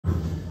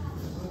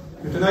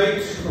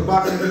Tonight, we're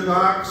back in the book of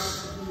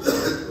Acts.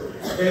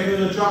 End of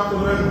the chapter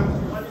we're in.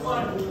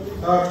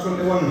 Acts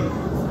 21.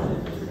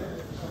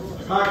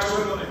 Acts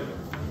 21.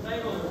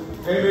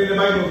 Anybody in the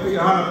Bible, put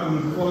your hand up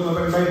and follow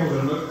the big Bibles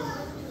in, look.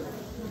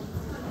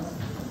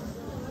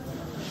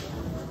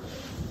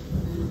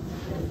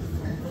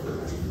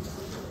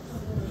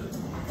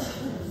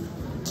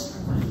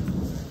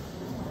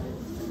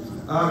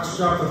 Acts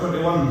chapter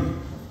 21.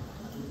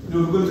 We've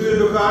gone through the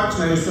book of Acts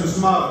now since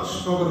March,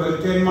 probably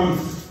about 10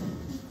 months.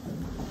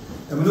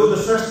 And we know the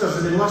sisters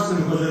have been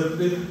listening because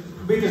they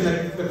beat us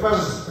the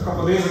quiz a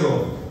couple of days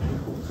ago.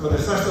 So the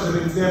sisters have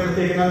been fairly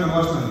taken in and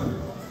listening.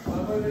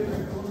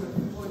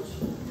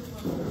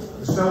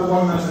 There's still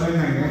one that's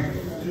anything, eh?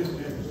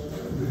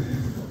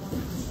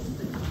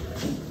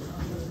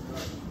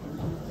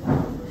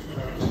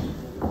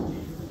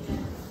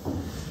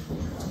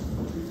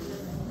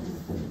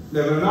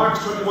 Now we're in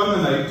Acts 21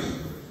 tonight.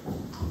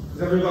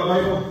 Has everybody got a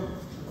Bible?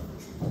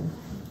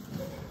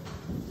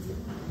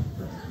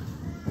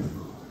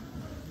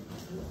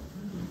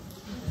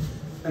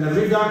 And I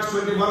read Acts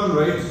 21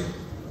 right.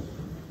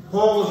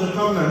 Paul is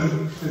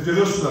returning to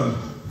Jerusalem.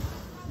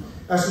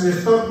 This is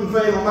his third and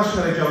final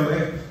missionary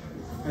journey,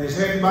 and he's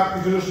heading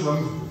back to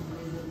Jerusalem.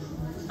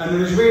 And on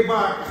his way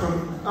back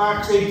from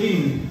Acts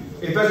 18,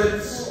 he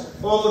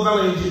visits all the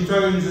villages and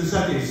towns and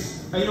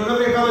cities. And you know,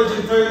 in every village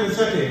and town and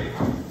city,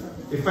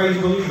 he finds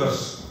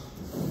believers.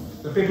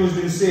 The people who's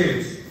been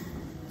saved.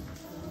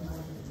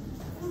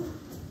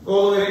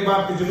 All the way right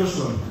back to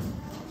Jerusalem.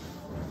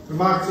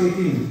 From Acts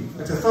 18.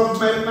 It's a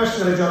third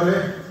missionary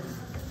journey.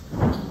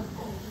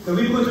 Now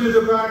we've gone through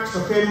the book of Acts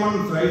for 10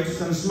 months, right,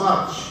 since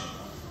March.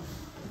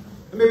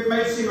 It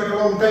might seem like a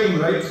long time,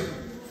 right?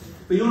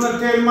 But you know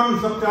that 10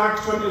 months up to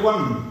Acts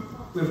 21,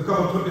 we've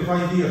covered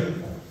 25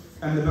 years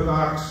in the book of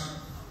Acts.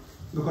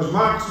 Because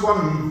Acts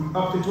 1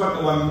 up to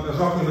 21 is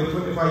roughly about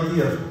 25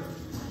 years.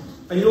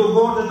 And you know,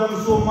 God has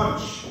done so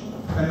much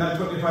in that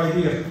 25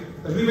 years.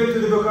 As we went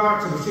through the book of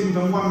Acts, we've seen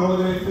from 1 all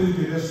the way through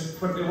to this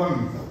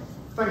 21.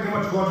 Think how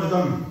much God has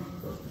done.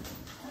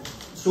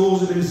 Souls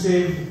have been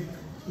saved,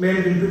 men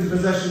have been put in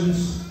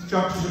positions,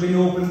 churches have been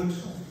opened,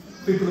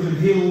 people have been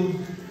healed,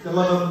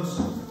 delivered.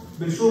 There's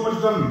been so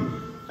much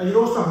done. And you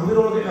know something, we're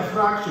only getting a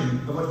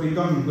fraction of what's been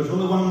done. There's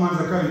only one man's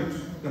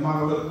account. The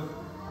man will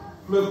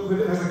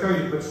look at his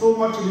account, but so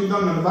much has been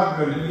done in the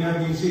background that we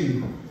haven't been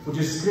seen. We're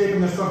just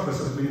scraping the surface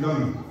that's been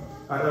done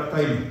at that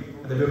time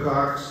in the book of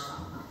Acts.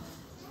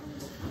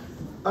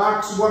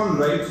 Acts 1,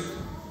 right?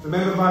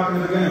 Remember back in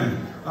the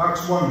beginning,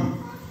 Acts 1.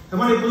 How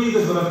many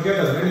believers were there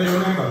together? Anybody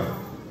remember?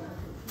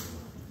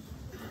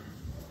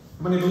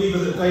 How many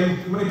believers at the time?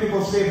 How many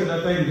people saved at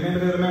that time? Can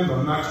anybody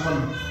remember in Acts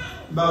 1?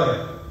 Billy?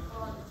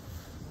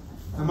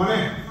 How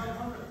many?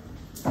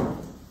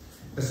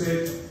 I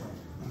said,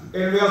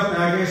 anybody else?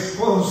 I guess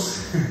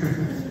close.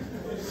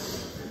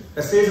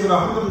 It says there were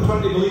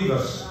 120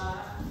 believers,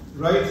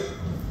 right?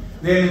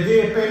 Then the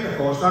day of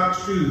Pentecost,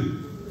 Acts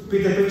 2,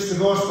 Peter preached the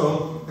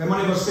gospel. How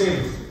many were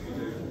saved?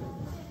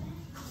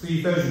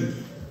 3,000.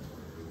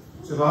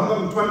 So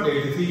 120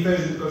 to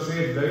 3,000 got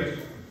saved, right?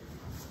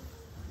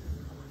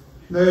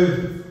 Now,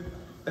 in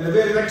the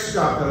very next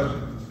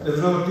chapter, there's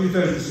another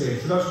 2,000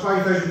 saved. So that's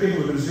 5,000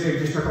 people who've been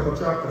saved just a couple of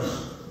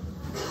chapters.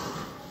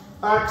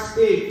 Acts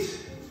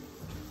 8,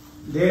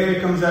 the enemy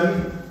comes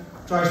in,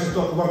 tries to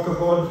stop the work of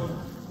God,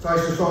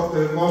 tries to stop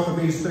the gospel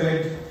being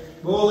spread.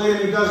 But all the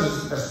enemy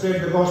does is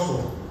spread the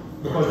gospel.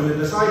 Because when the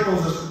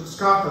disciples are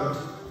scattered,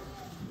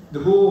 they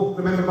go,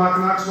 remember back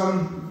in Acts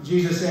 1,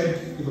 Jesus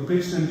said, you will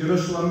preach in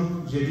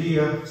Jerusalem,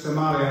 Judea,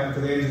 Samaria, and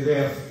to the ends of the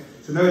earth.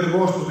 So now the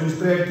gospel's been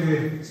spread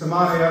to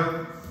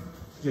Samaria,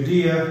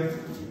 Judea,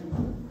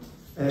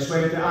 and it's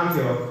went to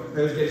Antioch.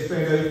 Now it's getting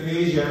spread out to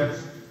Asia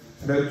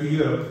and out to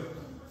Europe.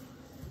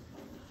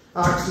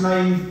 Acts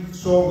 9,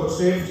 Saul got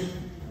saved,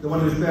 the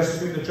one who was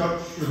persecuting the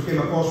church, who became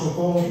Apostle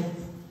Paul.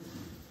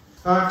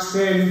 Acts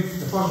 10,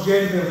 the first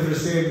Gentile to be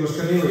saved was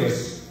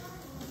Cornelius.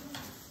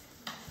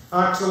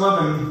 Acts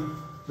 11,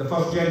 the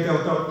first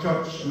Gentile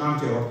church in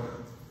Antioch.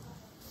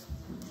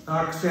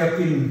 Acts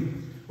 13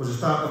 was the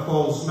start of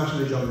Paul's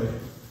missionary journey.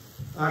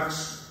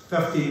 Acts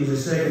 15 was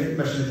his second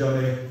missionary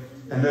journey.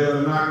 And now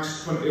in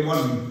Acts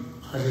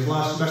 21 as his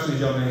last missionary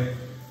journey,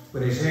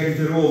 where he's heading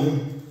to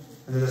Rome.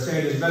 And as I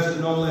said, he's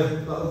visiting all the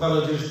little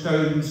villages,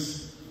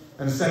 towns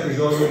and cities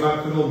all the way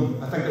back to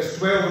Rome. I think it's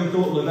 12 in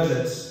total he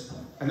visits.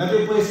 And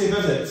every place he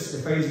visits,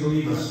 he finds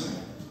believers.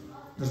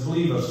 There's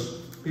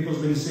believers. People's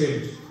been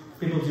saved.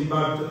 People's been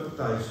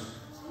baptized.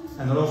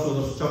 And there are also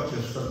those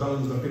churches, there's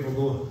buildings where people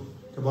go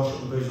to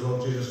worship and praise the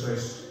Lord Jesus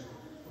Christ.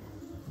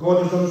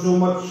 God has done so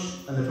much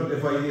in the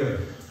 25 years.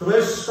 So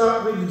let's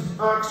start with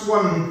Acts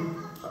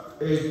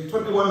 1,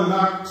 21 and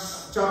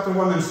Acts chapter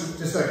 1 and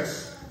to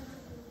 6.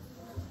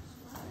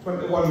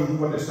 21,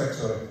 1 to 6,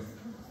 sorry.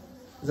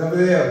 Is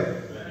everybody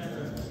there?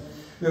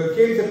 Now it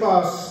came to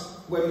pass,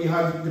 when we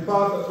had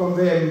departed from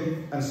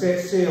them and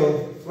set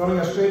sail, running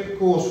a straight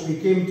course, we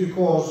came to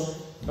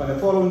Cos, and the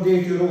following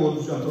day to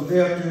Rhodes, and from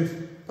there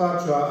to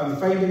Patra, and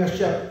finding a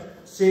ship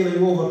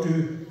sailing over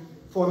to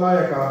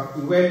Thessalonica,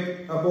 he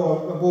went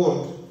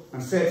aboard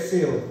and set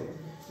sail.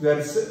 We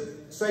had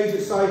sight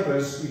at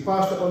Cyprus, he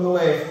passed it on the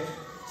left,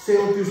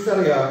 sailed to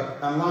Syria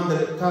and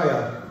landed at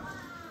Tyre.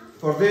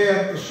 For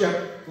there the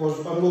ship was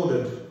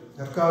unloaded,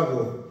 her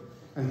cargo,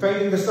 and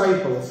finding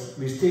disciples,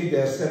 we stayed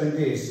there 7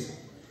 days.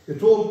 They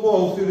told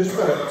Paul through the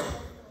Spirit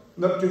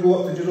not to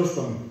go up to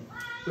Jerusalem.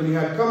 When he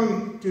had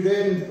come to the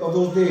end of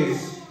those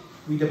days,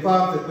 we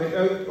departed, went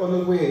out on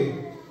the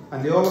way,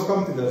 and they all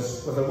accompanied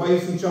us with their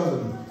wives and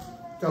children,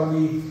 till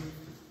we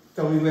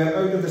were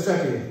out of the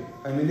city,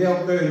 and we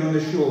knelt down on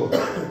the shore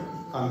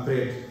and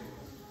prayed.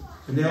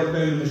 We knelt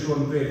down on the shore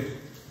and prayed.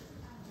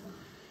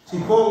 See,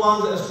 Paul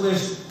lands at this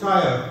place,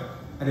 Tyre,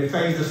 and he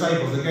finds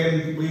disciples,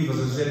 again believers,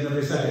 as I said, in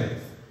every city.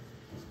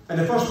 And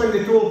the first thing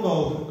they told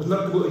Paul was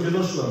not to go to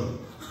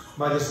Jerusalem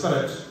by the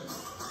Spirit.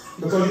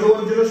 Because you know,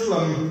 in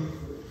Jerusalem,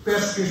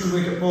 persecution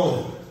waited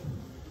Paul.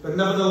 But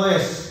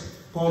nevertheless,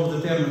 Paul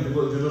was determined to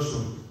go to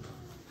Jerusalem.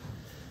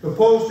 But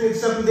Paul stayed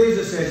 7 days,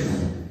 it says,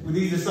 with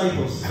these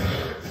disciples.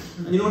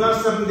 And you know, in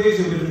that 7 days,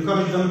 he would have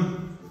encouraged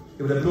them,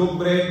 he would have broke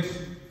bread,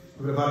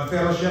 he would have had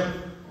fellowship,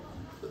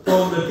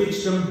 Paul would have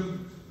teached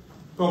them,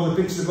 probably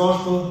preached the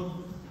gospel.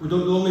 We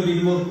don't know,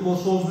 maybe more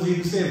souls was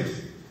even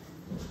saved.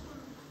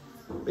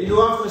 But you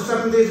know, after the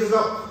 7 days is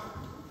up,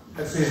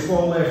 it says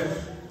Paul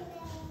left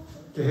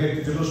to head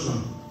to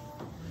Jerusalem.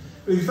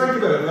 But if you think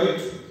about it,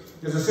 right,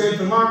 as I said,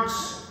 from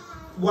Acts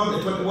 1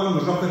 to 21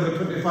 was roughly about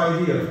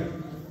 25 years.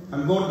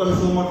 And God done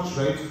so much,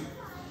 right?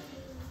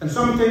 And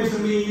sometimes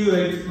when me and you,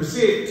 right, we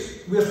say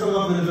it, we're still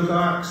living in the book of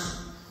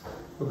Acts.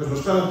 Because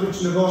we're still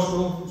preaching the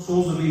gospel,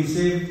 souls are being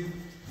saved,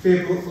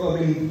 people are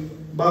being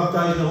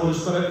baptised in the Holy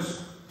Spirit,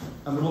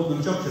 and we're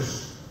opening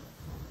churches.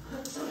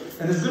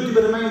 And it's good to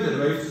be reminded,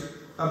 right,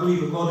 I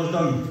believe what God has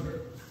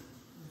done.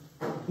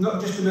 Not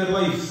just in their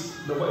lives,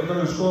 but what He's done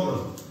in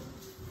Scotland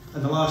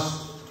in the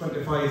last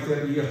 25,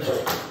 30 years.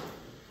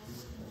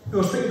 I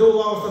was speaking to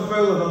old Alistair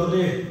Fowler the other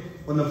day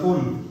on the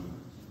phone.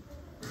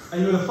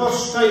 And you know, the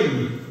first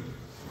time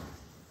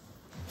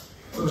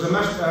there was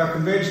a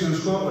convention in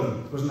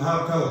Scotland, was in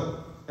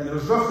Harthill. And it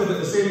was roughly at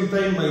the same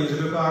timeline as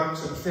the book of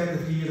Acts, it was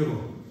 33 years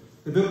ago.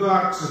 The book of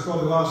Acts is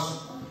probably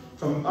last,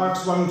 from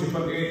Acts 1 to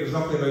 28, is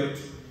roughly about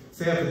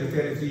 30 to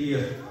 33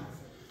 years.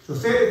 So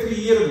 33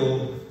 years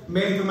ago,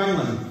 men from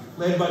England,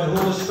 led by the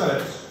Holy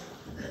Spirit,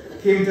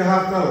 came to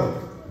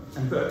Harthill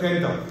and put a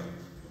tent up.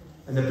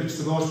 And they preached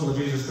the gospel of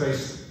Jesus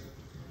Christ.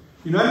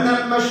 You know, in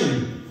that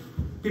mission,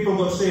 people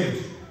got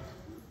saved.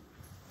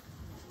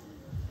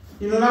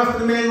 You know, and after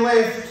the men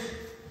left,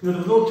 you know,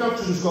 there were no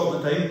churches in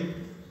Scotland at the time.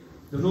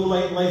 There were no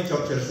life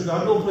churches, so they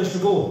had no place to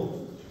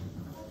go.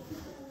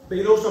 But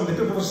you know something,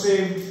 people were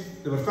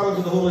saved, they were filled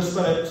with the Holy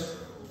Spirit.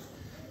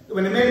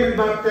 When the men went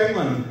back to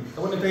England, I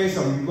want to tell you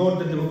something, God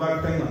didn't go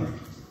back to England.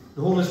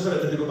 The Holy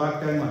Spirit didn't go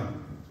back to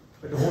England.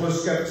 But the Holy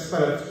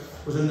Spirit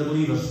was in the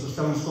believers, was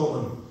still in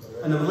Scotland.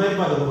 And they were led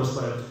by the Holy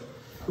Spirit.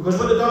 Because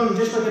what they'd done,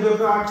 just like the book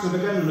of Acts in the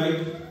beginning, right?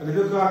 In the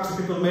book of Acts,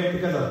 the people met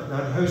together, they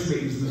had house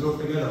meetings and they wrote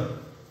together.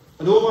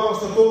 And old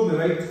Alistair told me,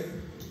 right,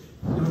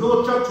 there was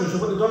no churches, so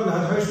what they'd done, they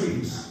had house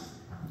meetings.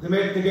 They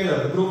met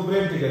together, they broke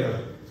bread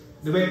together.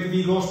 They went to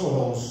the gospel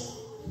halls.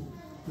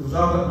 There was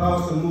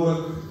Alistair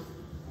Morrick,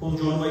 old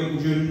John White and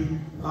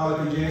June, Alec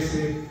and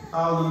Jesse,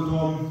 Alan and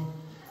Tom.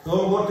 They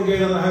all worked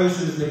together in the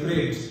houses and they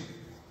prayed.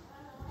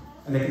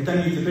 And they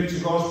continued to preach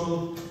the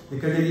gospel, they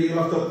continued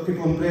to lift up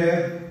people in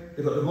prayer,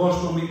 they got the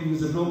gospel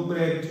meetings, they broke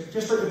bread,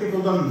 just like the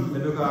people done in the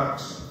book of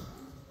Acts.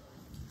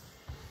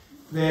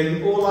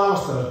 Then old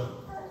Alistair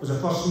was the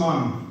first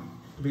man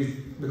to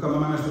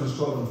become a minister in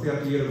Scotland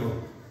 30 years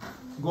ago.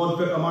 God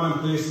put a man in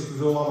place that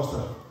was old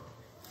Alistair,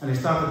 and he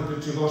started to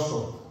preach the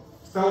gospel.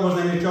 Still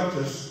wasn't any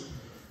churches,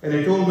 and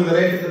he told me they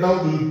rented the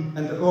building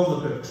and took all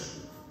the books.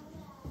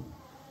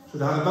 So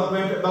they had a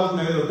rented building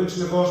now, they were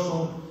preaching the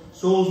gospel,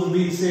 souls were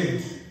being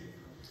saved.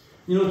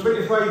 You know,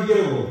 25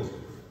 years ago,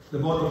 they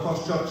bought the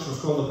first church for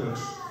Scotland.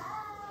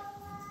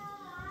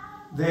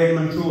 Then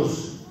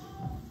Montrose.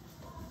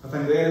 I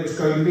think then it was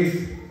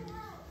Cowdenbeath.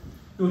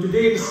 You know,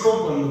 today in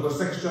Scotland we've got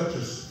 6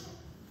 churches.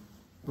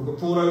 We've got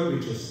 4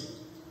 outreaches.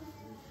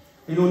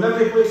 You know, in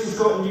every place in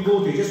Scotland you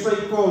go to, just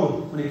like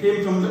Paul, when he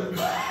came from,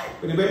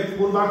 when he went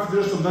going back to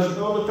Jerusalem,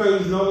 visiting all the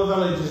towns and all the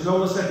villages and all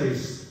the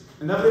cities.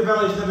 In every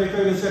village and every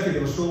town and city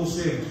there were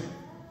souls saved.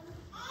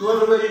 So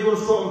everywhere you go in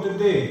Scotland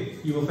today,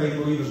 you will find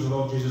believers in the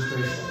Lord Jesus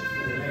Christ.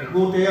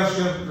 Go to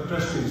Ayrshire, the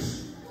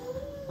Christians.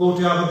 Go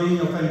to Aberdeen,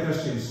 you'll find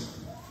Christians.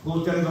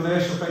 Go to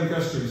Inverness, you'll find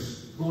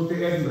Christians. Go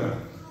to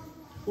Edinburgh.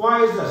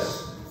 Why is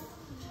this?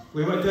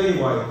 We want to tell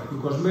you why.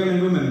 Because men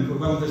and women were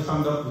willing to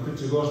stand up and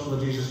preach the gospel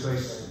of Jesus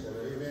Christ.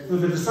 So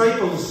the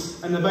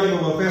disciples in the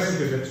Bible were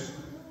persecuted,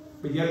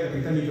 but yet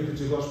they continued to preach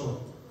the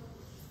gospel.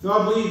 Now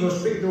I believe, I was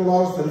speaking to old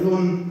Alistair, you know,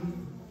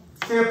 in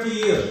 30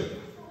 years,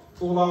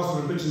 old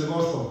Alistair was preaching the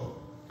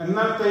gospel. And in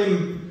that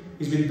time,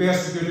 he's been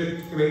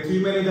persecuted, he went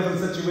through many different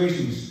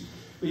situations.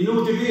 But you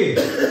know, today,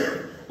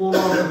 old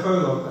Alistair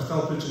Fowler is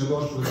still preaching the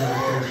gospel of Jesus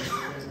Christ.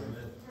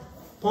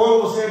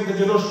 Paul was sent to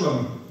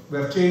Jerusalem,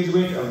 where chains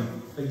awaited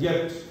him, and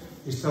yet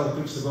he still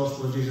preached the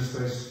gospel of Jesus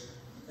Christ.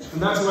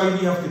 And that's the way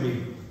we have to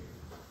be.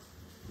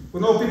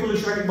 We're not people who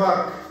shrink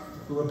back,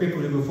 but we're people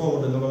who move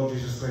forward in the Lord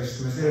Jesus Christ.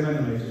 Can I say amen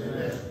tonight?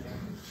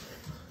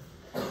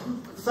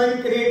 Amen.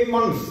 Think in 8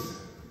 months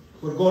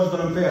what God's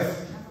done in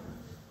Perth.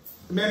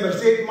 Remember,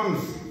 it's 8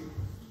 months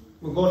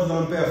what God's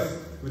done in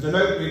Perth. It was an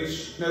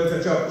outreach, now it's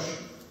a church.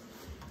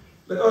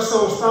 But us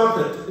all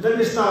started, it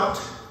didn't start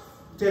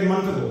 10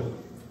 months ago.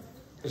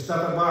 It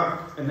started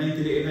back in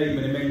 1989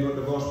 when the men got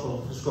the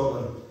gospel to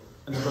Scotland.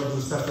 And the brothers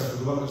and sisters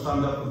were willing to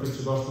stand up and preach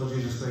the gospel of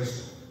Jesus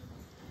Christ.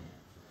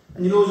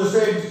 And you know, as I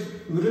said,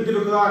 when we read the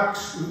book of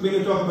Acts, we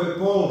mainly talk about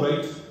Paul,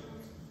 right?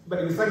 But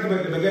if you think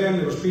about the beginning,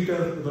 there was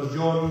Peter, there was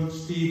John,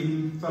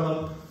 Stephen,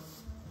 Philip,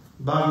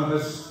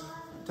 Barnabas,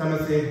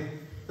 Timothy.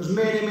 There's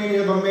many, many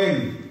other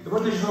men. It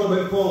wasn't just all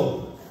about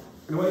Paul.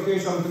 And I want to tell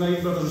you something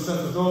tonight, brothers and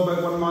sisters, it's all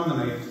about one man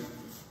tonight.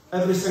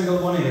 Every single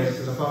one of us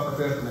is a part of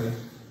Perth tonight.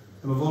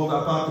 And we've all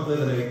got a part to play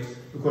tonight.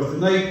 Because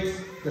tonight,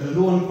 there is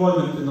no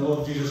employment in the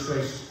Lord Jesus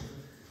Christ.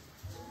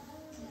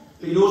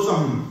 But you know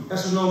something?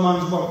 This is no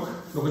man's work.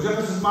 Because if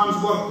this is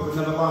man's work, it would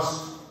never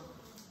last.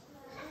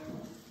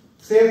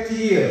 30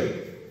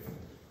 years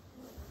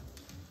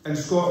in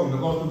Scotland, the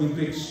gospel being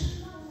preached.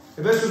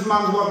 If this was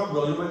man's work,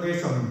 well, you might say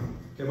something.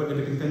 It wouldn't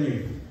be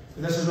continuing.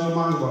 But this is no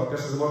man's work.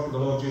 This is the work of the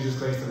Lord Jesus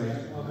Christ tonight.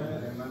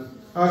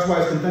 Amen. That's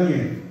why it's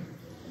continuing.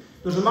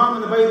 There's a man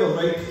in the Bible,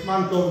 right? A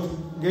man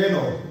called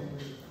Geno.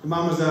 The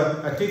man was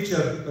a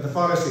teacher of the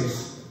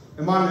Pharisees.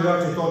 A man who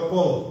actually taught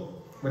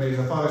Paul when he was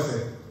a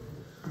Pharisee,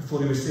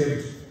 before he was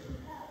saved.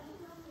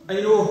 And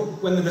you know,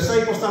 when the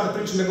disciples started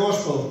preaching the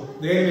gospel,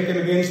 the enemy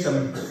came against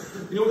him.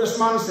 You know what this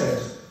man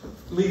said?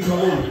 Leave him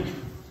alone.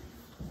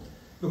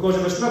 Because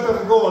if it's not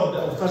of God,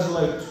 it will fizzle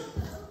out.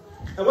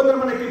 I wonder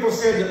how many people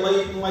said that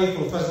life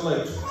will fizzle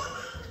out.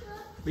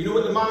 But you know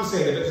what the man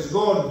said? If it is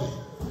God,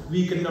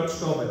 we cannot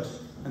stop it.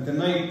 And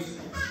tonight,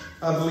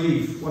 I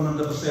believe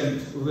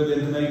 100% we live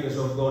in tonight is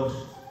of God,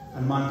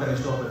 and man can't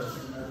stop it.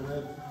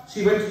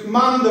 See, what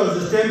man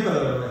does is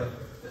temporary,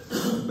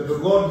 but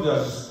what God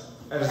does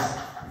is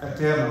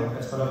eternal,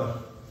 it's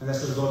forever. And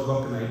this is God's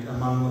work tonight, and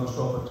man will not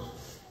stop it.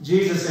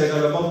 Jesus says,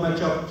 I will build my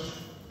church,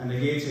 and the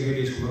gates of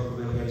Hades will not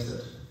prevail against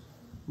it.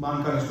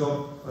 Man can't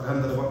stop or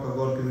hinder the work of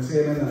God. Can we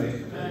say amen tonight?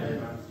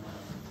 Amen.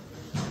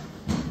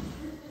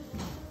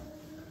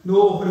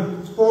 No,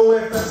 when Paul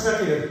left that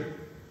city,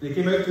 he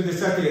came out to the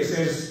city, it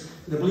says,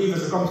 the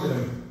believers accompanied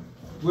him,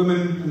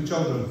 women and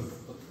children,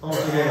 all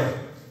together.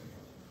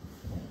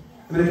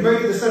 And when he came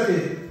out to the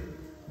city,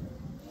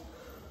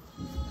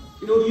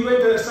 you know, you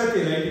went to the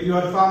city, right, if you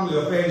had family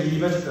or friends and you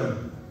visited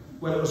them,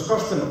 well, it was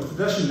custom, it was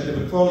tradition that they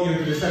would follow you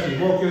to the city,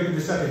 walk you out to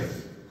the city.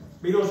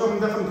 But you know, something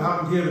different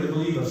happened here with the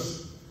believers.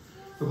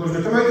 Because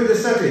when they come out to the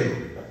city,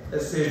 it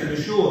says to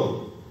be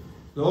sure,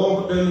 they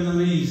all got down on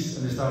their knees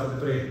and they started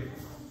to pray.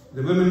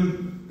 The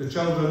women, the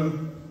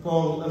children,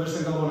 Paul, every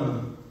single one of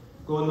them,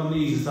 go on their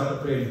knees and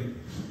started praying.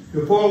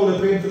 If Paul would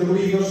have prayed for the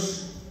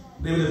believers,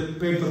 they would have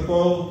prayed for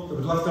Paul, they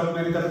would lift up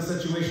many different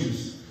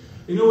situations.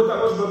 You know what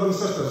that was,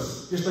 brothers and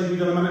sisters? Just like we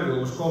did a minute ago,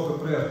 it was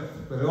corporate prayer,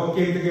 where they all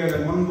came together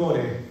in one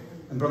body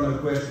and brought a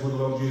request before the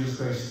Lord Jesus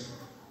Christ.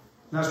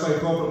 And that's why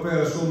corporate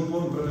prayer is so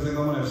important for every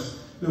single one of us.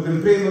 We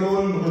can pray on our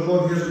own because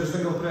God hears every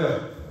single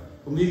prayer.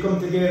 When we come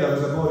together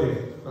as a body,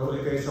 I want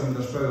to tell you something,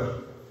 there's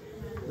power.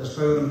 There's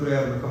power in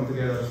prayer when we come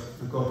together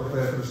in corporate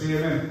prayer. Can we say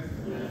amen?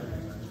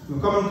 When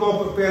we come in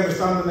corporate prayer, we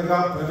stand in the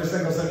gap for every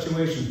single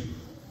situation.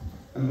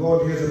 And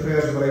God hears the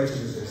prayers of the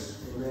righteous.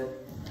 Amen.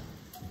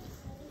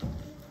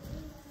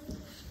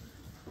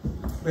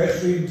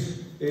 Let's read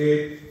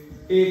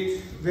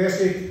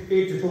verse 8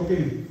 to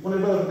 14. One of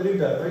the brothers read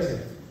that, right?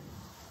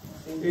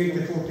 8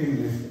 to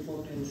 14. Yeah.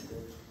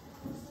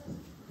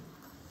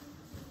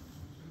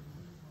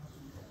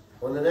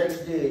 On the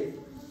next day,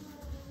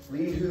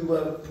 we who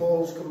were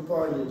Paul's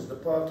companions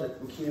departed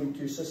and came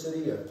to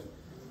Caesarea,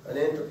 and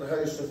entered the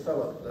house of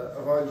Philip, the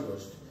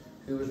evangelist,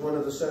 who was one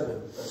of the 7,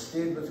 and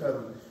stayed with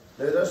him.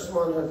 Now this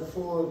man had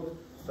 4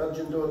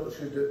 virgin daughters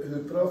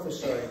who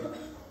prophesied,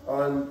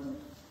 and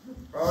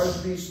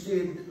as we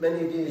stayed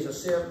many days, a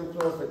certain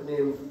prophet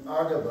named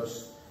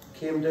Agabus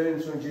came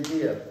down from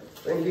Judea.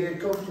 When he had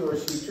come to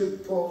us, he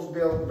took Paul's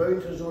belt,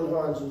 bound his own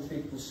hands and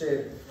feet, and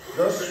said,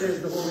 Thus says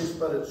the Holy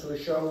Spirit, so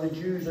shall the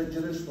Jews at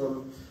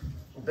Jerusalem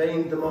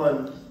bind the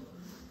man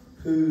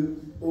who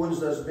owns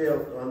this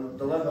belt and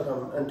deliver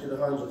him into the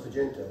hands of the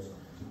Gentiles.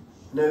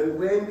 Now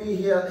when we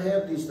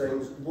heard these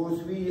things,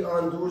 both we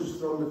and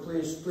those from the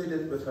place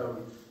pleaded with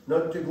him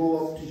not to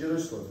go up to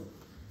Jerusalem.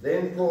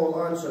 Then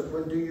Paul answered,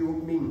 What do you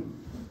mean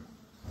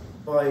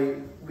by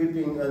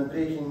weeping and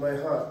breaking my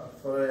heart?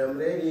 For I am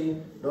ready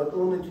not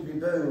only to be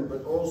bound,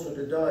 but also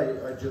to die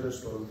at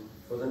Jerusalem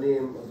for the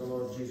name of the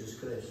Lord Jesus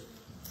Christ.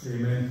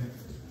 Amen.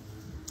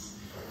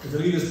 As the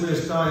leaders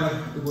placed Tyre,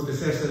 they go to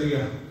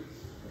Caesarea.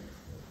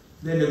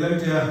 Then they went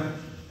to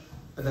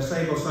a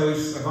disciple's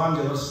house,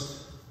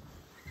 evangelist,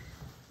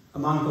 a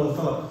man called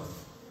Philip.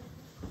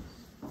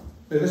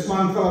 Now this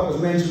man Philip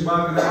was mentioned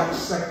back in Acts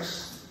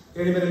 6.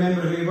 Anybody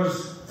remember who he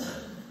was?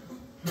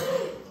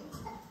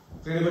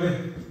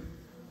 Anybody?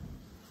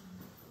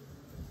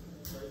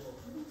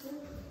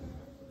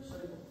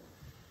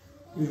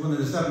 He was one of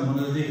the seven, one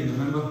of the deacons,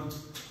 remember?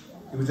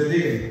 He was a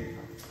deacon.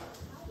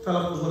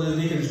 Philip was one of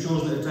the deacons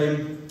chosen at the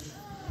time.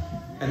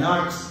 In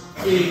Acts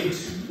 8,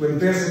 when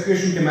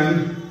persecution came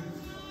in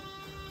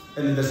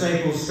and the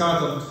disciples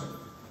scattered,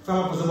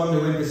 Philip was the one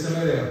who went to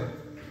Samaria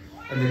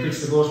and they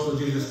preached the gospel of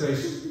Jesus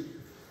Christ.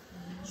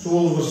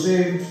 Souls were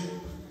saved,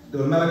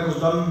 there were miracles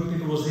done,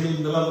 people were healed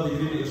and delivered. You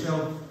read it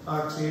yourself,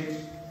 Acts 8.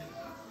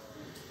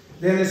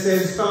 Then it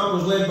says Philip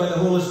was led by the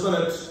Holy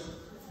Spirit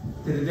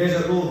to the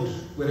desert road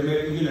where he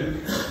met the eunuch.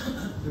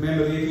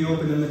 Remember the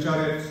Ethiopian in the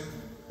chariot?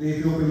 The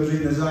Ethiopian was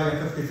reading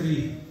Isaiah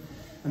 53.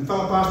 And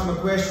Philip asked him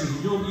a question. He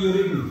said, "You know what you're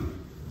reading?"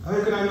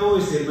 "How can I know?"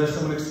 he said, "unless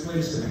someone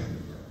explains to me."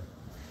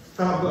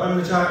 Philip got in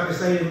the chariot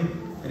beside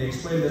him and he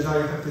explained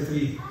Isaiah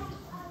 53.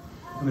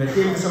 And when it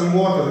came to some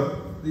water,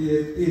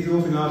 the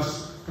Ethiopian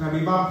asked, "Can I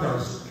be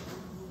baptized?"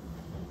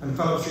 And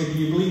Philip said, "Do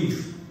you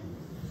believe?"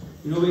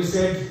 You know what he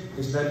said?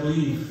 He said, "I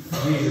believe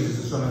Jesus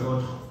is the Son of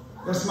God."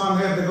 This man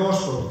heard the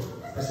gospel.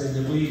 He said,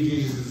 "I believe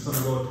Jesus is the Son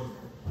of God."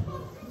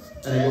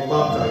 And he got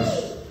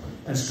baptized.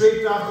 And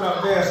straight after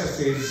that verse it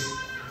says,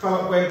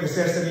 Philip went to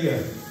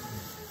Caesarea.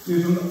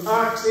 From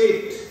Acts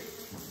 8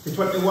 to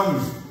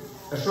 21,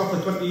 it's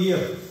roughly 20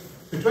 years.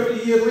 So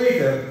 20 years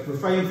later, we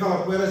find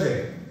Philip, where is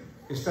he?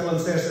 He's still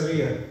in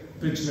Caesarea,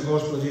 preaching the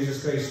gospel of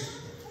Jesus Christ.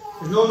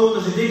 He's not known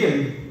as a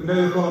deacon, but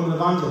now we call him an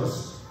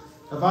evangelist.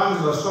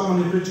 Evangelist,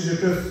 someone who preaches the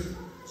truth,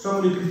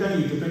 someone who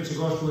continues to preach the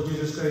gospel of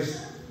Jesus Christ.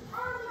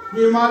 Can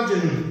you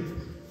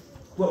imagine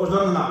what was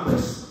done in that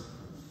place?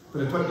 For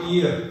the 20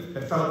 years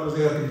that Philip was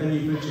there,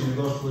 continuing preaching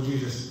the gospel of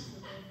Jesus.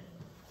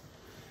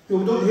 So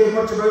we don't hear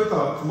much about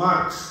Philip from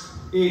Acts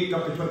 8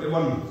 up to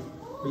 21,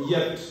 but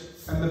yet,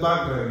 in the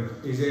background,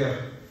 he's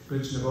there,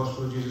 preaching the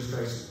gospel of Jesus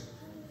Christ.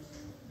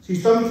 See,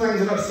 some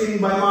things are not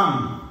seen by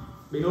man,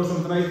 but you know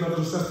something tonight, brothers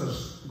and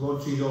sisters,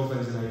 God sees all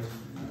things tonight.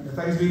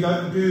 The things we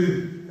don't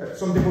do, that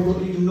some people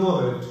don't even know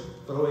about,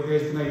 but all he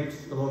does tonight,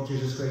 the Lord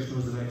Jesus Christ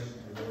knows tonight.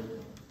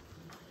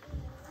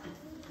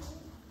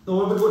 Now,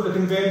 we've been going to the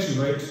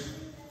convention, right?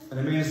 And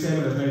the main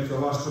seminars now for the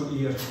last 20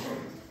 years.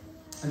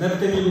 And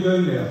every time you go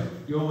down there,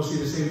 you always see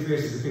the same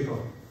faces of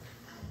people.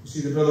 You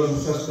see the brothers and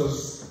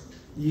sisters,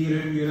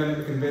 year out, year in at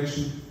the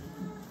convention,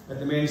 at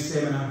the men's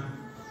seminar.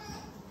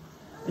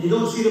 And you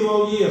don't see them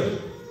all year,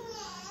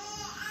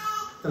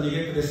 till you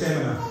get to the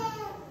seminar.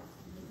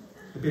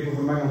 The people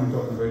from England I'm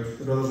talking about,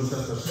 the brothers and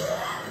sisters.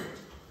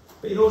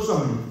 But you know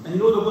something, and you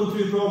know they're going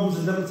through problems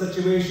in different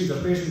situations,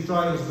 they're facing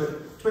trials,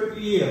 but 20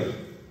 years,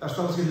 they're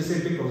still seeing the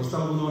same people, they're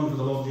still going on for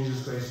the Lord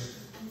Jesus Christ.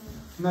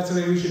 And that's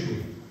the way we should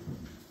be.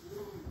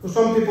 For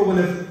some people, when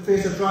they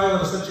face a trial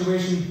or a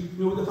situation,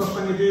 you know what the first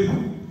thing they do?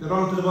 They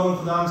run to the world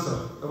for the answer.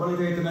 They want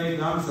to get tonight,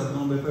 the answer can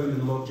only be found in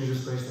the Lord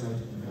Jesus Christ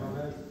tonight.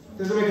 It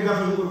doesn't make a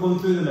difference what we're going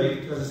through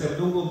tonight. As I said,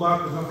 don't go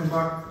back, there's nothing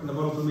back in the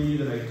world for me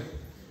tonight.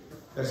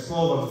 It's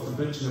forward and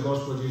preaching the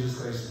gospel of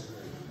Jesus Christ.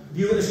 If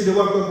you want to see the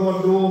work of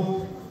God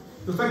grow,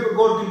 to think what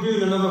God can do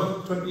in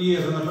another 20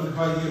 years, another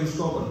 25 years in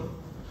Scotland.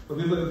 But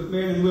we've got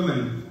men and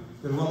women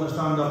who are willing to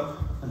stand up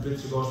and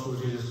preach the gospel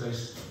of Jesus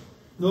Christ.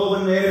 No,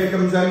 when the enemy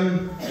comes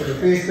in, if we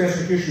face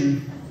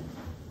persecution,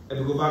 it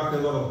will go back to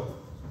the world,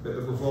 but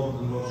we go forward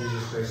in the Lord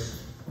Jesus Christ.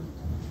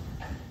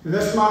 Now,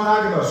 this man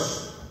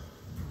Agabus,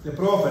 the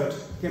prophet,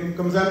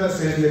 comes in and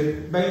says,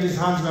 he binds his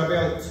hands with a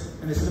belt,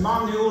 and he says, the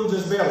man who owns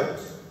this belt,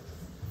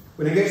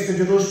 when he gets to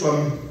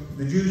Jerusalem,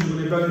 the Jews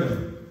will bound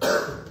him.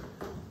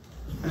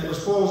 And it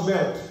was Paul's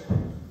belt.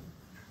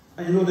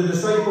 And you know, the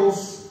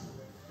disciples,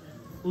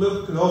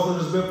 Luke, the author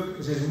of this book,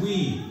 he says,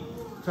 we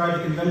tried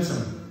to convince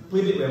him,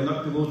 pleaded with him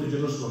not to go to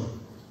Jerusalem.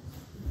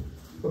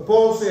 But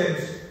Paul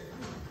said,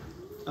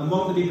 I'm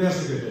willing to be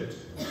persecuted.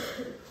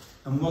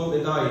 I'm willing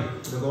to die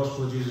for the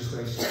gospel of Jesus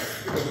Christ.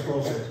 That's what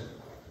Paul said.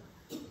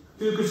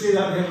 Who could say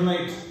that here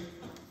tonight?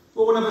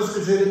 Well, one of us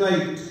could say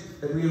tonight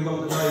that we are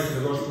willing to die for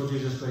the gospel of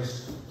Jesus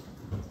Christ.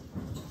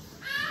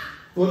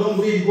 Well, I don't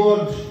believe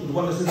God would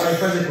want us to die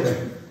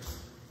physically.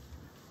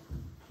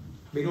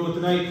 But you know,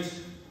 tonight,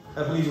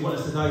 I believe He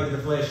wants us to die to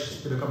the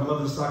flesh, to become a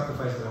living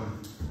sacrifice for Him.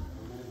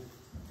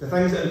 The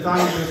things that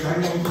entangle us,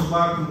 hang on us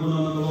back from going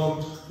on in the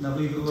Lord, and I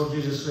believe the Lord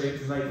Jesus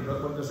Christ tonight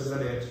would want us to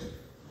get it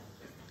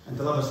and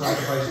to live a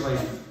sacrifice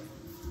life.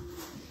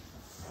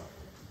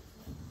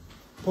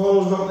 Paul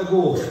was not to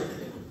go,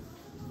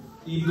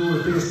 even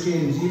though he faced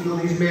chains, even though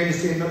these men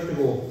said not to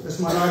go. This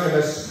man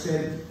Agabus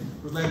said,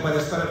 was led by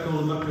the Spirit,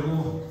 told him not to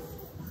go.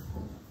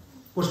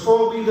 Was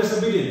Paul being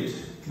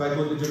disobedient by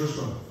going to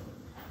Jerusalem?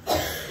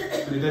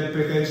 And he didn't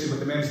pay attention to what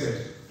the men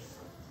said.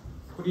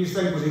 What do you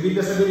think? Was he being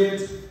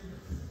disobedient?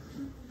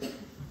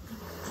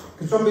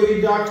 Can somebody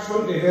read Acts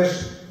 20,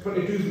 verse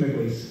 22 for me,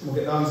 please? We'll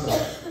get the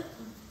answer.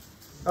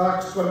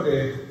 Acts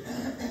 20,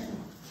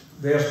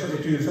 verse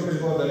 22.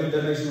 Somebody's got that, read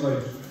that nice and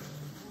loud.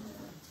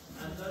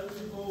 And now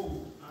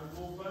behold, I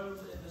go bound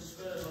in the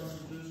Spirit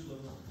unto Jerusalem,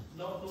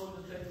 not knowing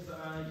the things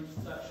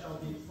that shall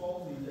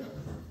befall me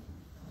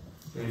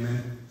there.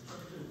 Amen.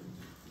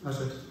 That's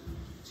it.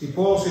 See,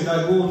 Paul said,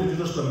 I go to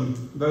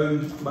Jerusalem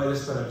bound by the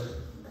Spirit.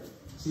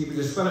 See, but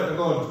the Spirit of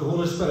God, the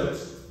Holy Spirit,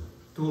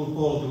 told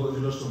Paul to go to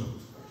Jerusalem.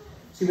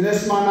 See, when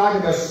this man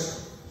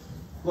Agabus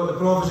got the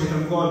prophecy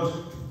from God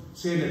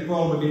saying that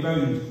Paul would be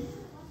bound.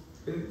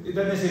 It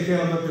didn't say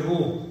tell him not to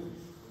go,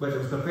 but it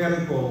was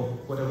preparing Paul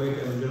what awaited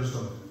him in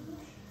Jerusalem.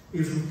 He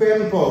was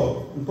preparing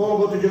Paul. When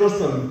Paul got to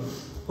Jerusalem,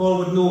 Paul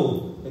would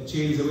know that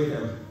chains awaited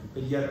him,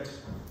 but yet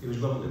he was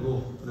willing to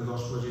go for the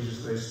gospel of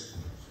Jesus Christ.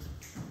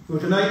 So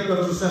tonight,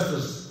 brothers and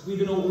sisters, we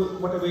don't know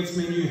what awaits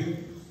me and you.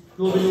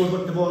 Nobody knows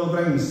what tomorrow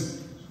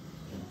brings.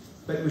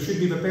 But we should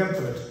be prepared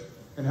for it.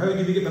 And how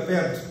do we get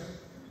prepared?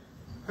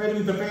 How do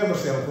we prepare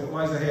ourselves for what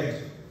lies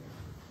ahead?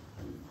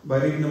 By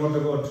reading the Word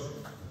of God,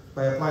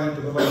 by applying it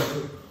to our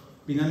life,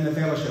 being in the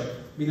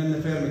fellowship, being in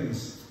the prayer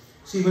meetings.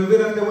 See, when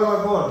we're in the will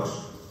of God,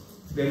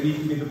 then we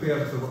can be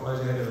prepared for what lies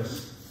ahead of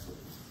us.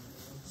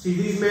 See,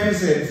 these men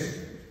said,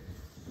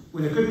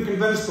 when they couldn't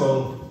convince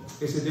Paul,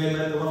 they said, then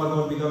let the will of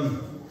God be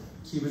done.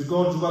 See, it was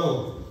God's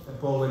will that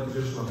Paul went to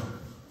Jerusalem.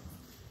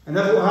 And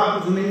that's what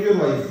happens in your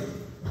life.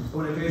 I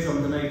want to tell you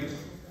something tonight.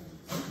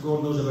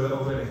 God knows about it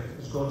already.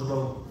 It's God's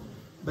will.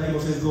 The Bible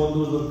says God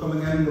knows we're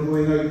coming in,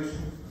 we're going out.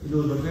 He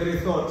knows our very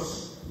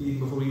thoughts, even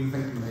before we even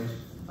think them right.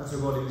 That's the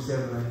God that we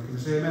serve tonight. Can you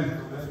say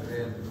amen?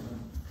 Amen.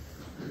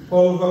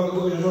 Paul was going to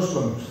go to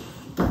Jerusalem.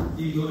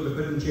 He go to the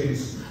put in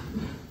chains.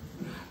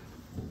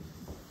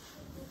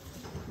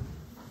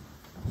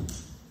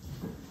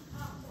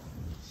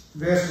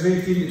 Verses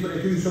 18 to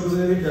 22,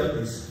 somebody read that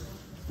please.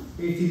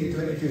 18 to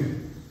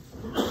 22.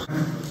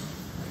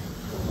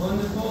 On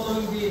the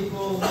following day,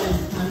 Paul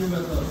went in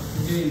with us to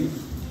James,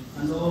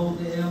 and all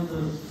the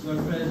elders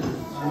were present.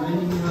 And when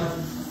he had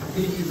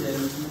taken them,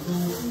 he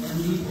told in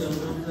detail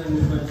those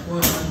things which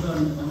God had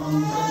done among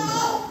the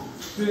elders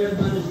through his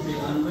ministry.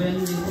 And when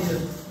they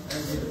heard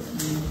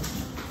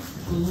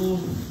the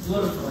Lord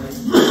glorified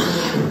God,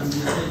 and they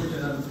said to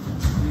him,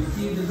 "We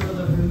see the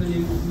brother who many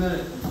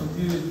merit of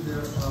Jews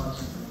there are,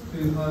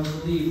 who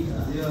have believed,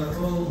 and they are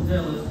all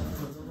zealous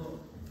for the Lord."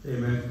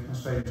 Amen.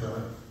 That's fine,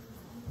 Charlie.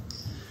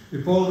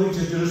 When Paul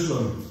reaches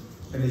Jerusalem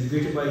and he's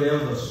greeted by the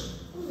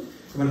elders.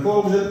 And when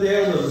Paul was at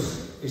the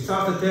elders, he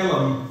started to tell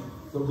them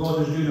what God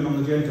was doing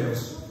among the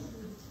Gentiles.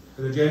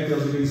 That the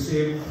Gentiles have been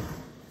saved,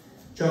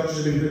 churches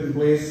have been put in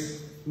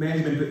place, men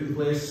have been put in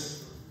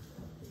place.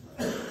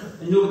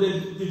 And you know what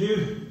they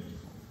do?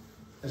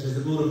 It says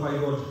they glorify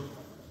God.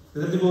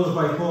 They didn't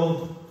glorify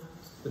Paul,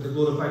 but they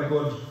glorified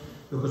God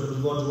because it was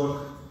God's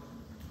work.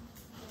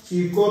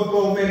 See, God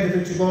called men to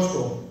preach the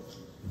gospel,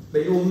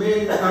 but you know,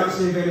 men can't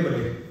save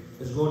anybody.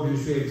 It's God who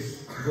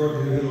saves, it's God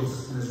who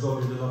heals, and it's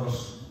God who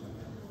delivers.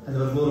 And they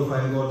were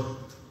glorifying God.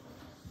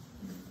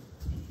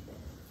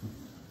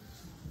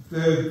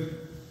 Now,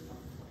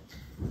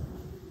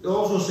 they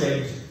also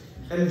said,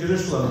 in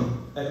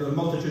Jerusalem, there were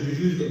multitudes of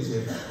Jews getting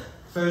saved.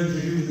 Thousands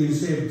of Jews being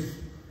saved.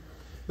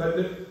 But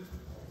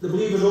the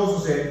believers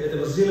also said that they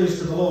were zealous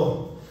to the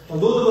law.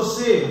 Although they were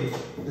saved,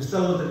 they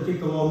still wanted to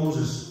keep the law of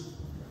Moses.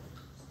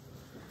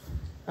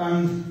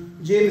 And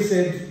James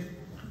said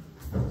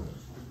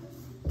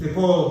to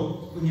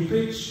Paul, when you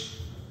preach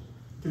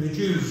to the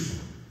Jews,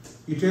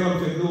 you tell them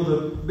to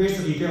ignore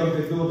basically you tell them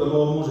to ignore the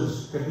law of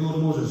Moses, to ignore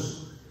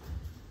Moses.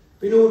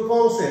 But you know what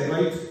Paul said,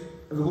 right?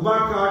 If we go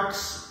back to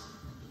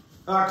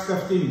Acts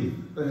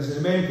 15, when it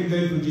says, men came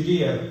down from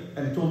Judea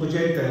and told the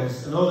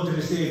Gentiles, in order to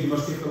be saved, you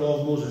must keep the law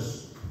of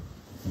Moses.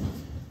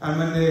 And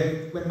when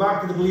they went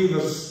back to the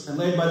believers and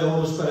led by the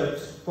Holy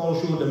Spirit,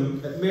 Paul showed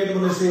them that men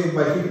were saved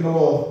by keeping the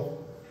law,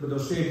 but they were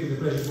saved through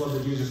the precious blood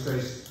of Jesus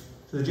Christ.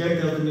 So the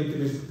Gentiles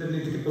didn't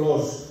need to keep the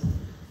laws.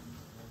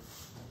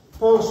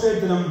 Paul said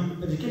to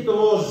them, if you keep the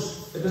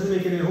laws, it doesn't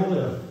make you any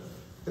holier.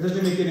 It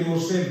doesn't make you any more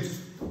saved.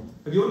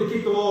 If you want to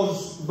keep the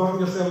laws,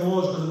 burden yourself with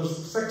laws,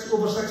 because there was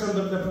over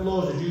 600 different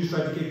laws the Jews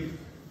tried to keep.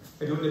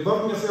 If you want to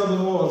burden yourself with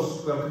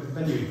laws, well,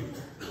 continue.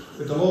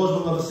 But the laws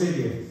will never save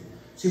you.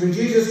 See, when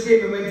Jesus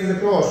came and went to the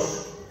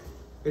cross,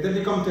 he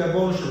didn't come to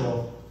abolish the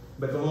law,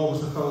 but the law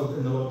was fulfilled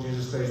in the Lord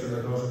Jesus Christ on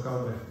the cross of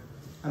Calvary.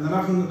 And there's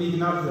nothing that we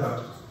can add to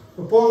that.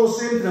 But Paul was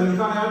saying to them, you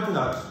can't add to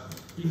that.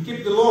 You can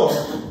keep the law,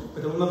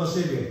 but it will never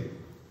save you.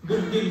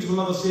 Good deeds will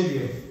never save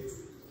you.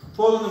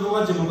 Following the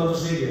religion will never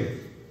save you.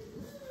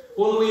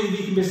 Only way we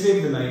can be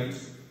saved tonight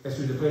is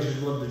through the precious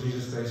blood of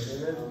Jesus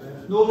Christ.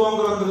 Amen. No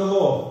longer under the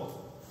law,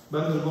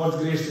 but under God's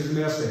grace and His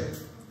mercy,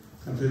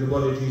 and through the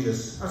blood of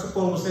Jesus. That's what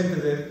Paul was saying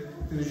to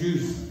the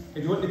Jews.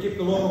 If you want to keep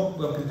the law,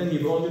 well,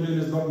 continue, but all you're doing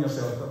is burden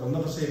yourself. That will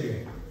never save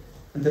you.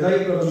 And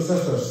tonight, brothers and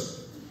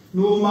sisters,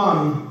 no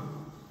man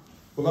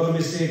will never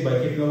be saved by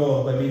keeping the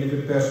law, by being a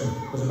good person.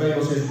 Because the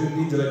Bible says good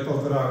deeds are like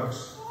filthy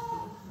rags.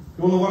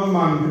 The only one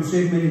man who could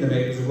save me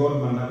tonight was a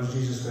God man, that was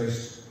Jesus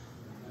Christ.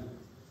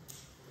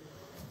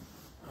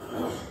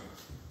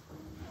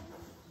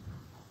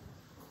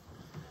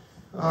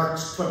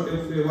 Acts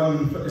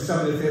 21,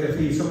 27 to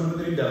 33. Someone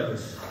would read that,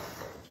 please.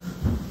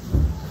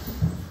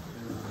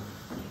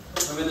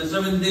 And when the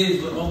 7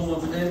 days were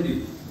almost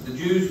ended, the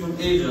Jews from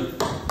Asia,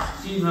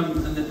 seeing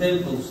him in the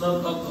temple,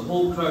 stirred up the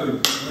whole crowd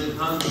and laid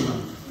hands on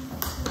him,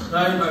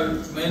 crying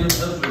out, men of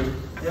Israel,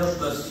 help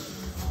this.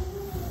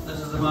 This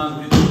is the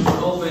man who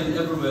teaches all men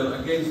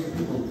everywhere against the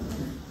people,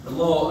 the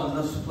law in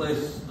this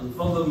place. And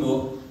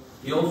furthermore,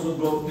 he also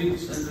brought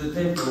Greeks into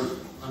the temple,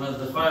 and had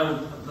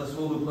defiled this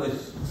holy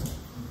place.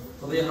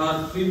 For they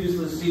had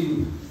previously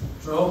seen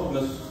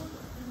Trophimus,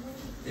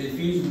 a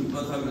Ephesian,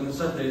 with him in the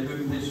city,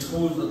 whom they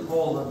supposed that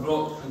Paul had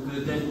brought into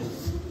the temple.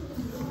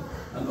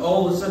 And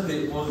all the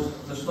city was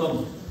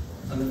disturbed,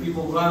 and the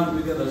people ran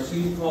together,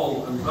 seized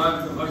Paul, and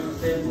dragged him out of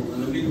the temple,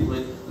 and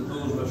immediately the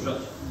doors were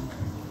shut.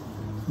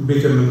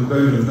 Beat him and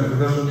bound him,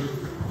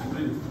 that.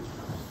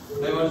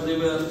 Now as they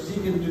were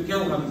seeking to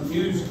kill him,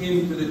 news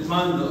came to the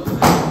commander of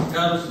the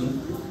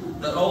garrison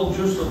that all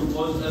Jerusalem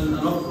was in an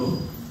uproar.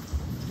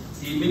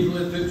 He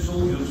immediately took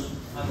soldiers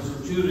and the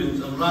centurions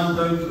and ran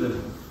down to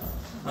them.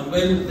 And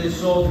when they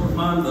saw the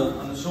commander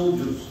and the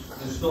soldiers,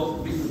 they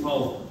stopped beating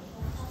Paul.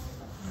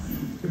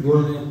 Keep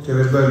going till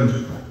he's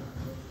bound.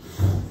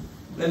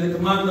 Then the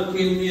commander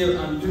came near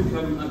and took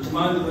him and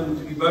commanded him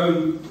to be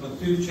bound with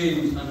 2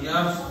 chains, and he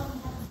asked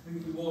who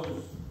he was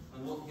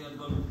and what he had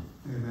done.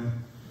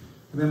 Amen.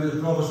 Remember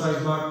the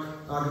prophesied back,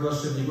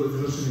 Agabus said, you go to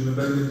Jerusalem, you're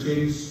bound with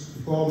chains.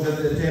 Paul was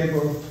into the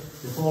temple,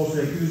 they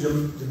falsely accused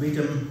him, they beat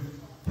him,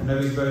 and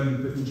now he's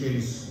bound, put in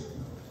chains.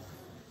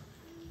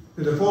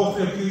 Now they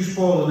falsely accused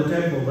Paul in the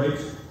temple, right?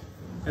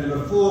 And there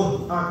were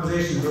 4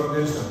 accusations brought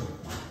against him.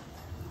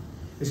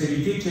 They said,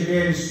 you teach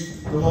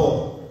against the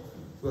law.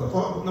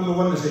 Well, number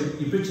 1, they said,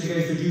 you preach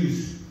against the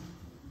Jews.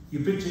 You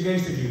preach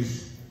against the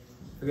Jews.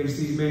 Against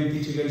these men,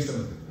 teach against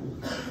them.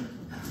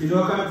 You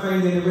know, I can't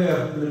find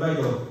anywhere in the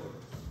Bible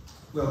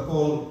where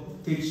Paul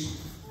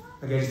teaches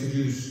against the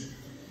Jews.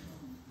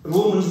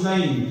 Romans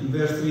 9 and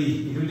verse 3,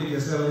 you can read it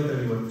yourself later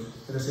if you want.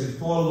 It says,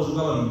 Paul was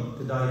willing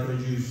to die for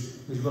the Jews.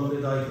 He's willing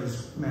to die for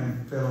his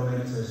men, fellow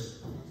men, it says.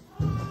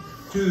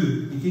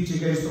 2, he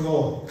teaches against the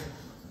law.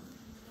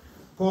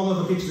 Paul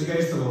never teaches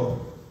against the law.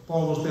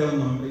 Paul was telling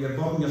them that you're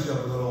burdening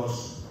yourself with the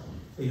laws.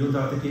 You don't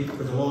have to keep,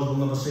 but the laws will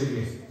never save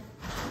you.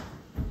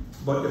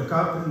 But you're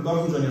putting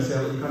burdens on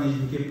yourself that you can't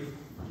even keep.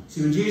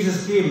 See, when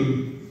Jesus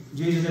came,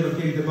 Jesus never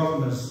came to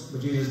burden us,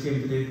 but Jesus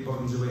came to take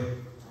burdens away.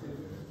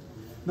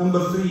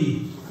 Number 3,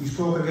 he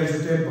spoke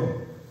against the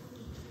temple.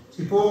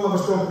 See, Paul never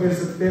spoke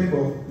against the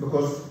temple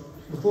because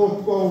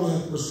before Paul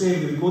was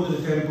saved, he would go to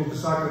the temple to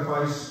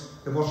sacrifice,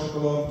 to worship the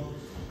Lord.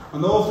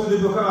 And all through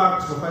the book of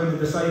Acts, we find the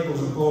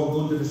disciples and Paul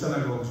going to the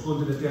synagogues,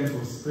 going to the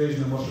temples,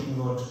 praising and worshipping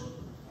God,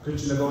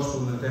 preaching the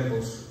gospel in the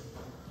temples.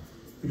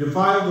 He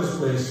defiled this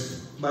place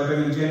by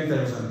bringing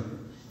Gentiles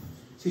in.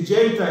 See,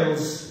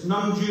 Gentiles,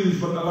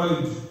 non-Jews weren't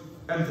allowed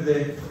into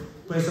the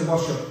place of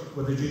worship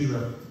where the Jews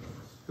were.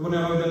 They weren't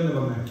allowed in there,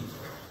 weren't they?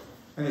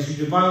 And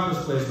he defiled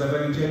this place by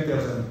bringing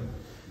Gentiles in.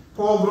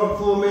 Paul brought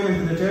 4 men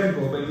into the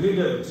temple, but he did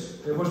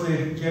it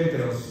wasn't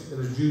Gentiles, it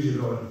was Jews he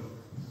brought in.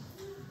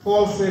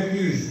 Falsely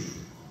accused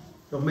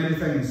of many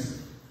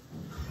things.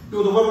 You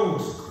know, the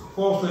world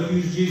falsely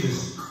accused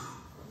Jesus,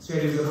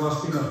 said he was a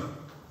blasphemer,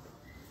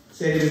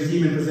 said he was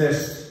demon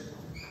possessed.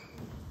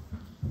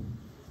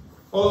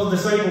 All the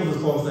disciples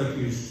were falsely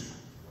accused.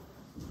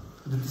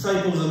 The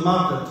disciples are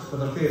martyred for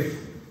their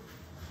faith.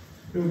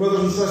 You know,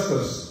 brothers and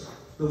sisters,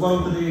 the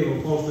world today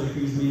will falsely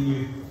accuse me and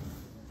you.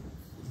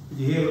 Did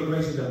you hear what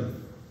Gracie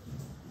done?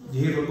 Did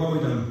you hear what Bobby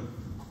done?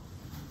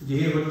 Did you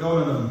hear what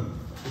Donna done?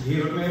 Did you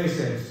hear what Mary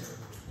said?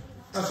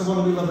 That's the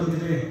world we live in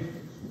today.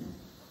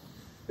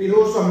 But you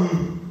know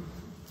something,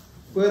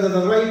 whether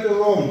they're right or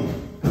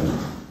wrong,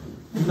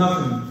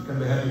 nothing can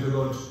be hidden to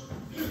God.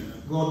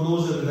 God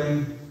knows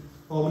everything,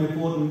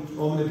 omnipotent,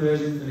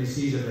 omnipresent, and he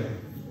sees everything.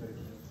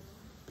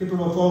 People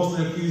will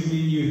falsely accuse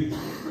me and you,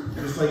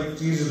 just like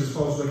Jesus was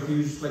falsely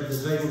accused, like the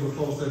disciples were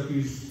falsely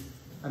accused.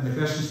 And the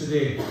Christians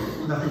today,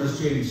 nothing has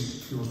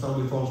changed. He will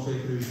still be falsely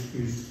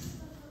accused.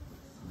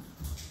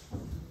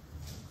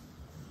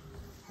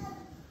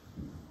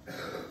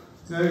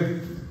 Now,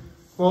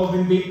 Paul's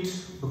been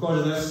beat because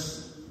of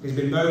this. He's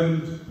been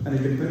bound and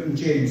he's been put in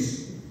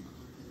chains.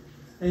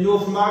 And you know,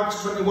 from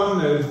Acts 21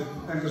 now,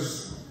 I think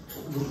there's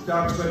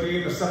Acts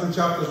 28, there's 7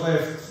 chapters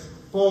left.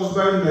 Paul's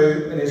bound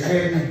now and he's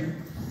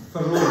heading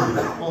for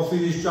Rome, all through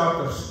these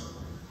chapters.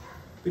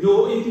 You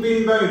know, even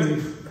being bound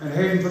and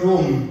heading for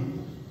Rome,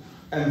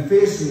 and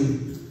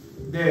facing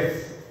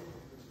death.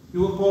 You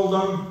know what Paul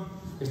done?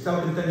 He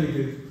still continued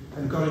to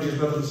encourage his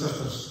brothers and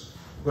sisters,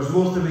 because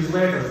most of his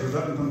letters was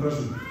written from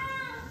prison.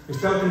 He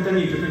still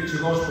continued to preach the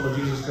gospel of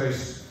Jesus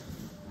Christ.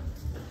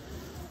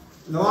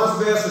 In the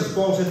last verses,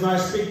 Paul said, "When I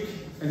speak,"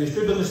 and he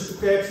stood on the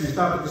steps and he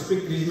started to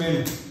speak to these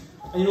men.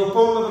 And you know,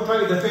 Paul never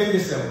tried to defend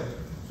himself,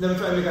 never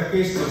tried to make a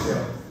case for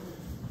himself.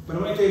 But I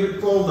want to tell you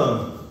what Paul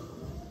done.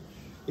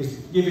 He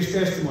gave his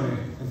testimony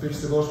and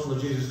preached the gospel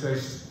of Jesus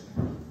Christ.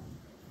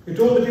 He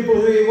told the people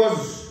who he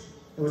was.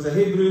 He was a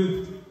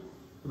Hebrew,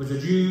 he was a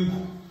Jew,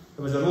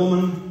 he was a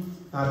Roman,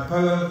 I had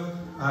power,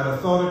 I had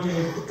authority,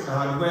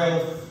 I had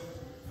wealth.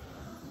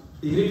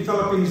 You read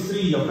Philippians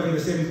 3, you'll find the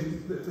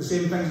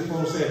same things that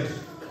Paul said.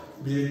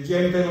 He was a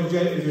Gentile of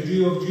Gentiles, he was a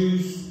Jew of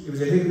Jews, he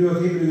was a Hebrew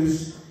of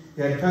Hebrews,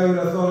 he had power,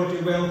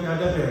 authority, wealth, he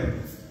had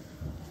everything.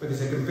 But he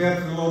said, compared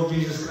to the Lord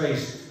Jesus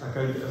Christ, I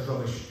count it as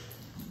rubbish.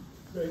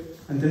 Right.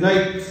 And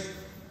tonight,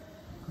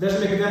 it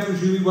doesn't make a difference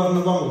who we were in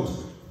the world.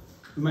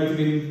 We might have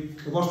been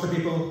the worst of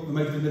people, we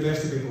might have been the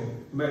best of people.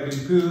 we might have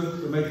been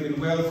poor, we might have been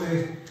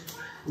wealthy,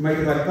 we might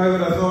have had power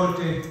and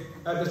authority.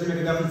 That doesn't make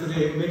a difference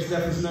today. It makes a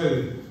difference now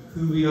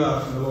who we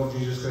are in the Lord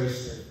Jesus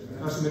Christ.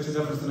 That's what makes a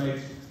difference tonight.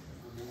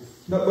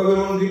 Not by our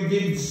own good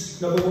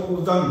deeds, not by what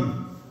we've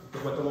done,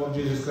 but what the Lord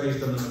Jesus Christ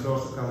done on the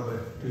cross of Calvary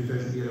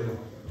 2,000 years ago.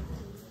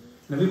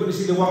 And if we want to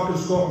see the work of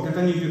Scotland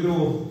continue to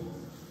grow,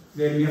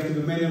 then we have to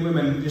be men and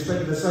women, just like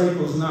the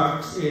disciples in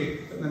Acts 8,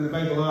 and in the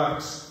Bible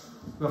Acts,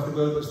 we have to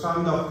be able to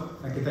stand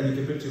up and continue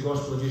to preach the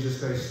gospel of Jesus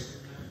Christ.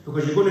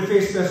 Because you're going to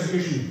face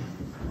persecution.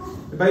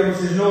 The Bible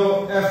says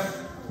not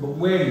if, but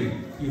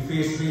when you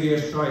face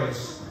various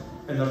trials.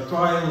 And there are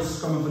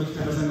trials coming for each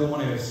and every single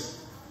one of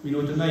us. We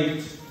know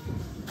tonight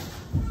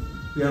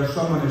we have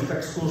someone who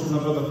sticks close to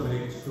our brother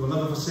tonight, who will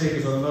never forsake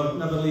us or will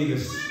never leave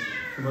us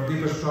in our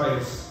deepest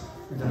trials.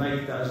 And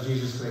tonight that is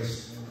Jesus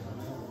Christ.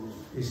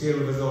 He's here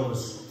with us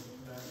always.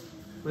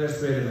 Let us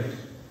pray tonight.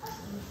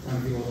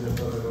 Thank you, Lord,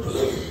 Father God.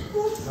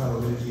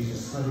 Hallelujah,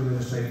 Jesus. Hallelujah,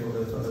 this night,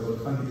 Lord, Father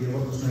God. Thank you, dear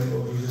Lord, this night,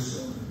 Lord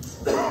Jesus.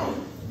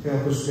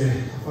 Help us to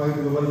find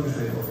the life this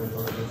night, Lord,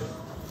 Father God.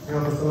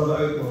 Help us to live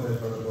it out, Lord,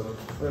 Father God.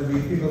 Let there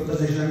be people that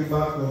doesn't shrink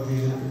back, Lord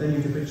Jesus, and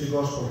continue to preach the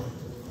gospel.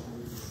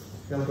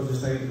 Help us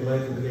this night to be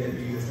light and begin to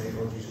be this night,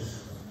 Lord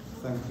Jesus.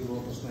 Thank you,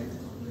 Lord, this night.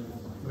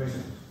 Praise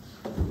Him.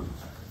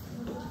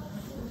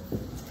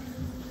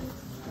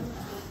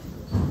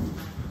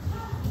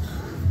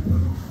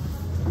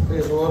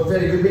 Praise the Lord.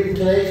 Very good meeting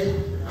tonight.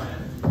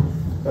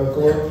 Oh,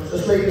 come on.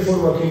 This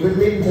microphone working. Good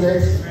meeting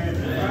tonight.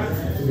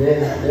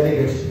 Amen. Very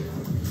good.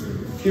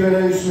 Few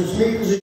announcements. Meetings